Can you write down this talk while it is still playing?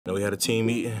we had a team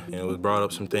meeting, and we brought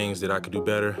up some things that I could do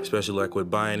better, especially like with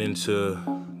buying into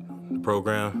the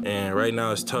program. And right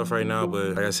now it's tough right now,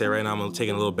 but like I said, right now I'm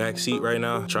taking a little back seat right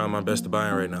now, trying my best to buy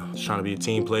in right now. Just trying to be a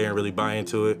team player and really buy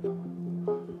into it.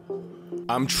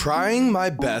 I'm trying my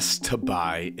best to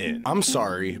buy in. I'm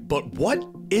sorry, but what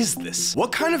is this?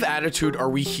 What kind of attitude are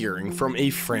we hearing from a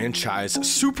franchise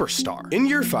superstar? In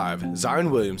year 5, Zion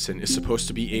Williamson is supposed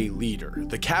to be a leader,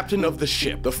 the captain of the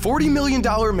ship, the $40 million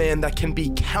man that can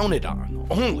be counted on.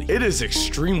 Only, it is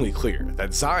extremely clear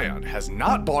that Zion has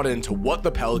not bought into what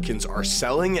the Pelicans are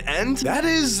selling, and that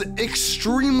is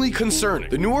extremely concerning.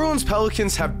 The New Orleans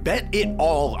Pelicans have bet it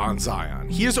all on Zion.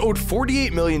 He is owed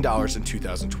 $48 million in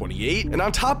 2028, and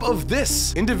on top of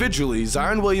this, individually,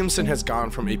 Zion Williamson has gone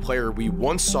from a player we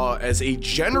once saw as a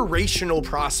generational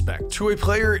prospect to a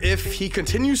player, if he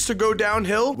continues to go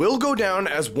downhill, will go down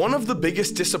as one of the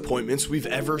biggest disappointments we've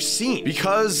ever seen,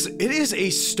 because it is a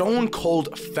stone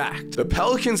cold fact. The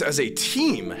Pelicans as a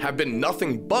team have been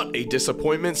nothing but a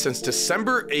disappointment since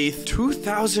December 8th,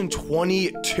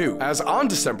 2022. As on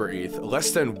December 8th,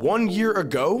 less than 1 year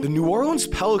ago, the New Orleans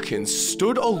Pelicans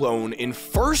stood alone in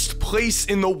first place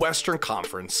in the Western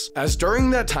Conference, as during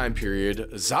that time period,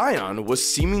 Zion was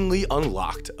seemingly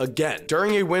unlocked again.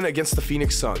 During a win against the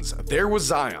Phoenix Suns, there was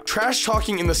Zion, trash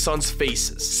talking in the Suns'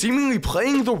 faces, seemingly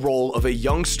playing the role of a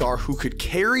young star who could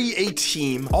carry a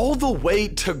team all the way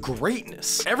to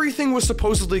greatness. Everything was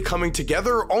supposedly coming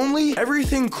together, only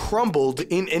everything crumbled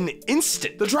in an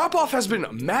instant. The drop-off has been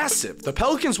massive. The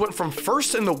Pelicans went from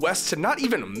first in the West to not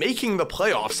even making the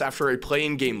playoffs after a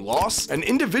play-in game loss, and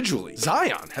individually,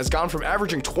 Zion has gone from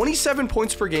averaging 27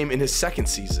 points per game in his second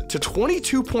season to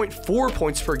 22.4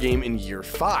 points per game in year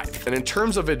 5. And in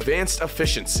terms of advanced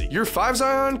efficiency, year 5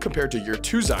 Zion compared to year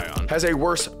 2 Zion has a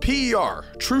worse PER,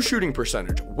 true shooting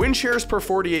percentage, win shares per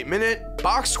 48 minute,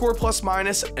 box score plus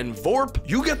minus, and VORP.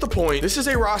 You get the point. This is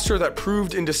a roster that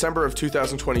proved in December of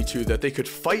 2022 that they could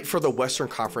fight for the Western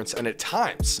Conference, and at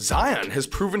times, Zion has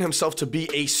proven himself to be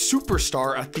a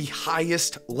superstar at the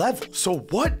highest level. So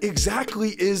what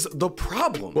exactly is the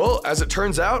problem? Well, as it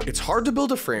turns out, it's hard to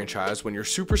build a franchise when your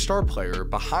superstar player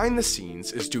behind the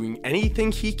scenes is doing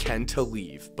anything he can to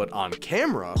leave, but on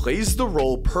camera plays the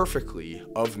role perfectly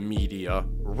of media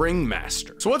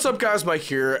ringmaster. So what's up guys, Mike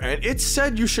here, and it's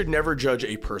said you should never judge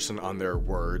a person on their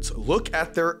words, look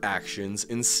at their actions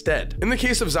instead. In the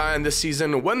case of Zion this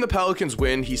season, when the Pelicans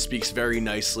win, he speaks very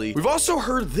nicely. We've also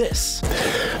heard this.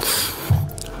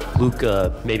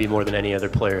 Luka, maybe more than any other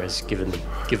player, has given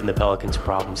the Pelicans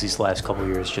problems these last couple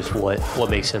years. Just what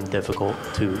makes him difficult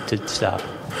to stop?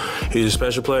 He's a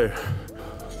special player.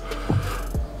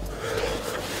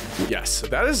 Yes,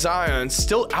 that is Zion,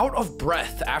 still out of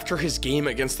breath after his game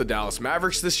against the Dallas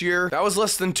Mavericks this year. That was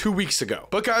less than 2 weeks ago.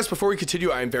 But guys, before we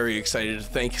continue, I am very excited to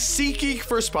thank SeatGeek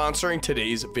for sponsoring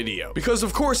today's video. Because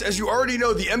of course, as you already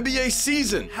know, the NBA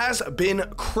season has been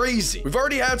crazy. We've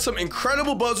already had some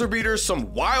incredible buzzer beaters,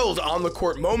 some wild on the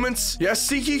court moments. Yes,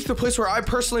 SeatGeek, the place where I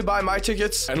personally buy my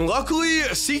tickets. And luckily,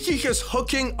 SeatGeek is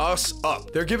hooking us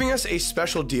up. They're giving us a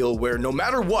special deal where no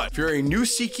matter what, if you're a new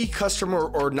SeatGeek customer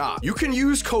or not, you can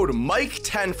use code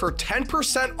Mike10 for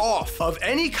 10% off of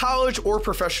any college or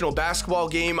professional basketball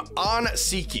game on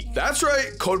SeatGeek. That's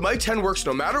right, code Mike10 works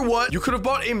no matter what. You could have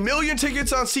bought a million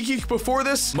tickets on SeatGeek before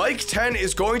this. Mike10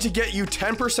 is going to get you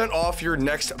 10% off your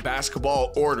next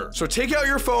basketball order. So take out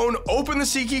your phone, open the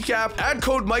SeatGeek app, add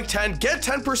code Mike10, get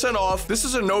 10% off. This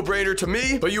is a no-brainer to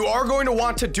me, but you are going to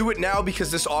want to do it now because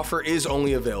this offer is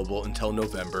only available until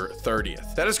November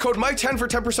 30th. That is code Mike10 for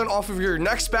 10% off of your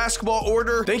next basketball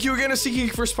order. Thank you again to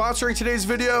SeatGeek for sponsoring today's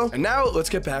video. And now let's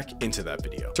get back into that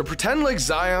video. To pretend like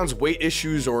Zion's weight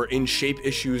issues or in shape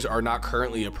issues are not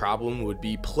currently a problem would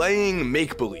be playing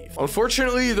make-believe.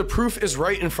 Unfortunately, the proof is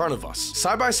right in front of us.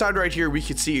 Side by side right here, we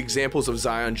could see examples of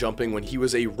Zion jumping when he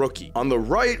was a rookie. On the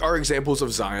right are examples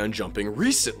of Zion jumping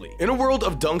recently. In a world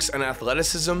of dunks and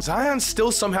athleticism, Zion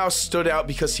still somehow stood out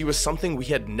because he was something we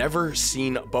had never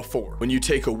seen before. When you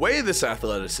take away this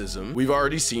athleticism, we've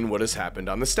already seen what has happened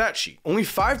on the stat sheet. Only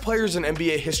 5 players in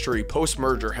NBA history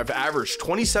post-merger have averaged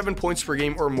 27 points per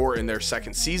game or more in their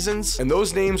second seasons, and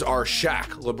those names are Shaq,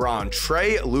 LeBron,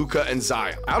 Trey, Luka, and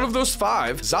Zion. Out of those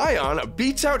 5, Zion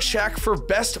beats out Shaq for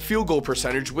best field goal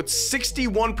percentage with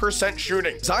 61%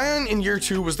 shooting. Zion in year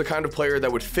 2 was the kind of player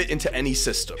that would fit into any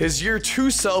system. His year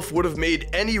 2 self would have made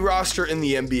any roster in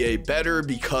the NBA better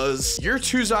because year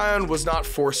 2 Zion was not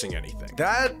forcing anything.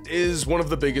 That is one of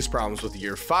the biggest problems with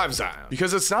year 5 Zion,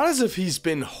 because it's not as if he's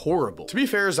been horrible. To be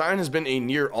fair, Zion has been a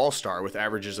near all-star with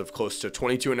averages of close to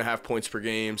 22.5 points per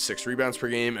game, 6 rebounds per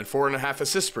game, and 4.5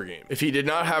 assists per game. If he did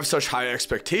not have such high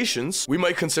expectations, we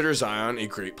might consider Zion a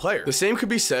great player. The same could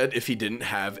be said if he didn't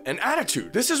have an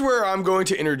attitude. This is where I'm going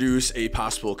to introduce a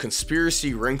possible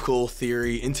conspiracy wrinkle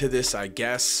theory into this, I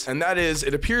guess, and that is,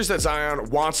 it appears that Zion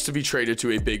wants to be traded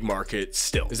to a big market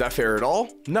still. Is that fair at all?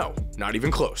 No, not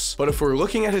even close. But if we're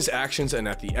looking at his actions and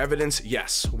at the evidence,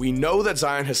 yes, we know that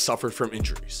Zion has suffered from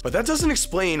injuries, but that doesn't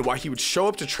explain why he would show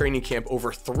up to training camp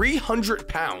over 300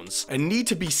 pounds and need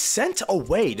to be sent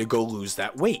away to go lose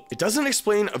that weight. It doesn't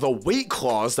explain the weight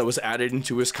clause that was added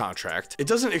into his contract. It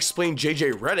doesn't explain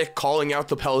JJ Redick calling out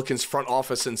the Pelicans front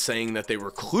office and saying that they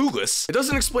were clueless. It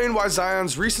doesn't explain why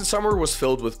Zion's recent summer was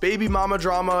filled with baby mama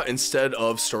drama instead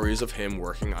of stories of him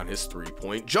working on his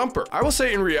three-point jumper. I will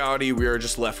say in reality, we are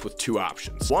just left with two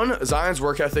options. One, Zion's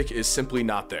work ethic is simply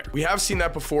not there. We have seen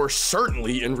that before,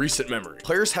 certainly in recent memory.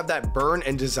 Players have that burn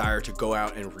and desire to go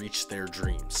out and reach their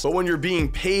dreams. But when you're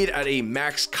being paid at a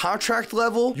max contract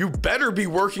level, you better be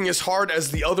working as hard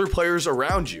as the other players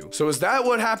around you. So is that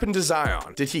what happened to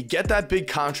Zion? Did he get that big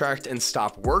contract and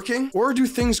stop working? Or do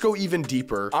things go even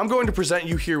deeper? I'm going to present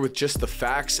you here with just the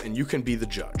facts and you can be the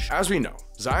judge. As we know,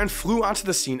 Zion flew onto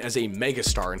the scene as a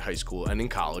megastar in high school and in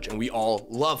college, and we all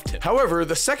loved him. However,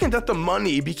 the second that the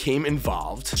money became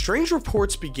involved, strange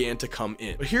reports began to come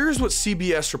in. But here's what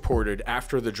CBS reported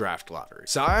after the draft lottery.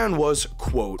 Zion was,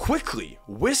 quote, quickly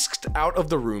whisked out of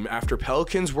the room after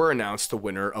Pelicans were announced the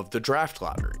winner of the draft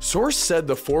lottery. Source said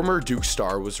the former Duke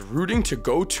star was rooting to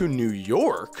go to New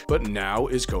York, but now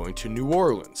is going to New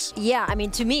Orleans. Yeah, I mean,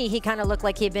 to me, he kind of looked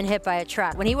like he'd been hit by a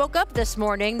truck. When he woke up this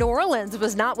morning, New Orleans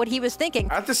was not what he was thinking.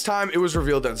 At this time, it was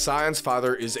revealed that Zion's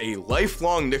father is a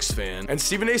lifelong Knicks fan, and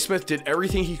Stephen A. Smith did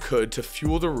everything he could to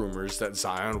fuel the rumors that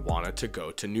Zion wanted to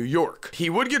go to New York. He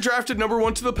would get drafted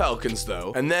 #1 to the Pelicans,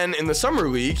 though, and then in the summer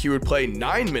league, he would play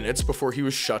 9 minutes before he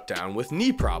was shut down with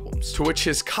knee problems, to which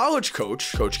his college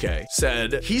coach, Coach K,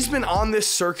 said, he's been on this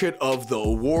circuit of the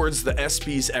awards, the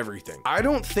ESPYs, everything. I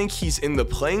don't think he's in the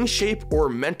playing shape or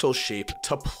mental shape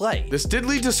to play. This did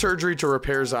lead to surgery to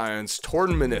repair Zion's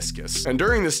torn meniscus, and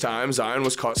during this time, Zion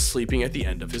was caught sleeping at the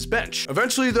end of his bench.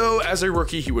 Eventually, though, as a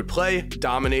rookie, he would play,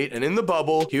 dominate, and in the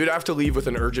bubble, he would have to leave with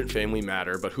an urgent family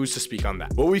matter, but who's to speak on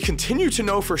that? What we continue to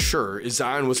know for sure is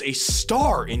Zion was a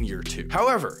star in year 2.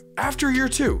 However, after year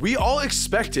 2, we all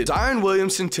expected Zion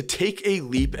Williamson to take a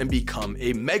leap and become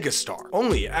a megastar.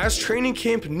 Only as training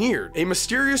camp neared, a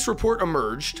mysterious report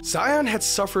emerged. Zion had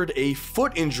suffered a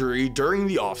foot injury during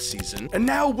the offseason and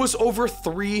now was over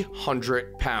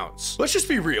 300 pounds. Let's just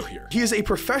be real here. He is a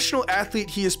professional athlete.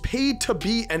 He is paid to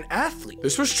be an athlete.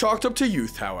 This was chalked up to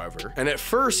youth, however, and at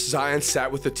first Zion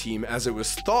sat with the team as it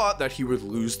was thought that he would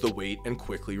lose the weight and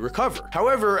quickly recover.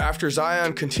 However, after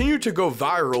Zion continued to go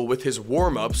viral with his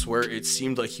warm-ups where it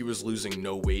seemed like he was losing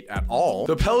no weight at all,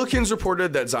 the Pelicans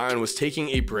reported that Zion was taking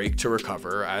a break to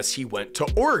recover as he went to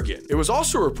Oregon. It was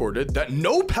also reported that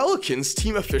no Pelicans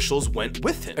team officials went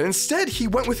with him, and instead he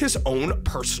went with his own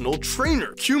personal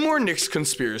trainer. Cue more Knicks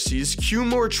conspiracies, cue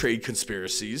more trade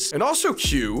conspiracies, and also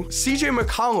cue CJ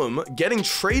McCollum getting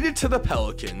traded to the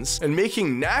Pelicans and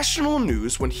making national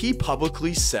news when he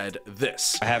publicly said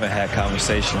this. I haven't had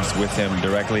conversations with him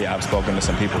directly. I've spoken to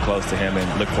some people close to him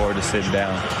and look forward to sitting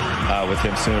down with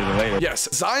him sooner than later. Yes,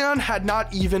 Zion had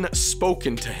not even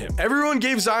spoken to him. Everyone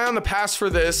gave Zion the pass for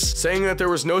this, saying that there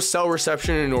was no cell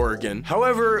reception in Oregon.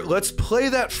 However, let's play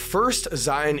that first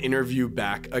Zion interview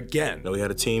back again. We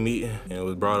had a team meeting and it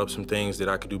was brought up some things that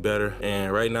I could do better.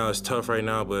 And right now it's tough right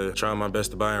now, but trying my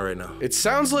best to buy in right now. It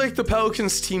sounds like the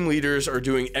Pelicans team leaders are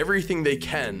doing everything they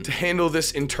can to handle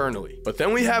this internally. But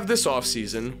then we have this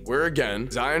offseason where again,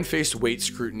 Zion faced weight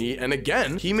scrutiny and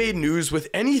again, he made news with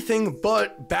anything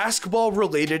but basketball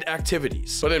related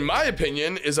activities. But in my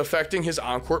opinion, is affecting his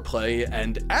on-court play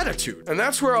and attitude. And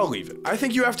that's where I'll leave it. I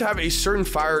think you have to have a certain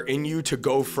fire in you to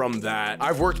go from that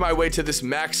I've worked my way to this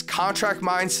max contract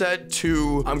mindset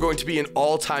to I'm going to be an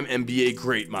all-time NBA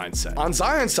great mindset. On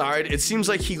Zion's side, it seems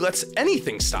like he lets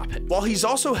anything stop him, while he's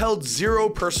also held zero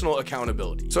personal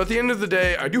accountability. So at the end of the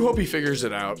day, I do hope he figures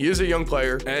it out. He is a young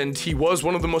player, and he was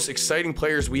one of the most exciting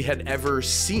players we had ever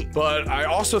seen. But I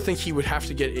also think he would have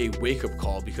to get a wake-up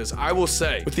call, because I will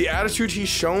say, with the attitude he's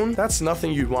shown, that's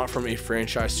nothing you'd want from a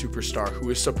franchise superstar who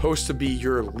is supposed to be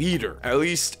your leader, at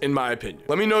least in my opinion.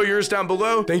 Let me know yours down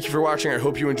below. Thank you for watching. I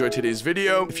hope you enjoyed today's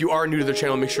video. If you are new to the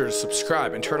channel, make sure to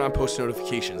subscribe and turn on post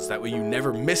notifications. That way you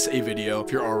never miss a video.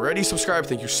 If you're already subscribed,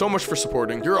 thank you so much for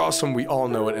supporting. You're awesome. We all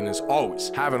know it. And as always,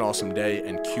 have an awesome day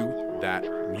and cue that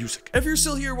music. If you're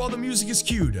still here while the music is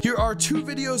cued, here are 2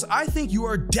 videos I think you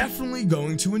are definitely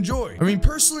going to enjoy. I mean,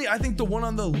 personally, I think the one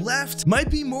on the left might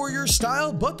be more your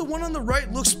style, but the one on the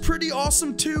right looks pretty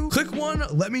awesome too. Click one,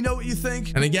 let me know what you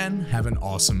think, and again, have an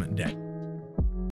awesome day.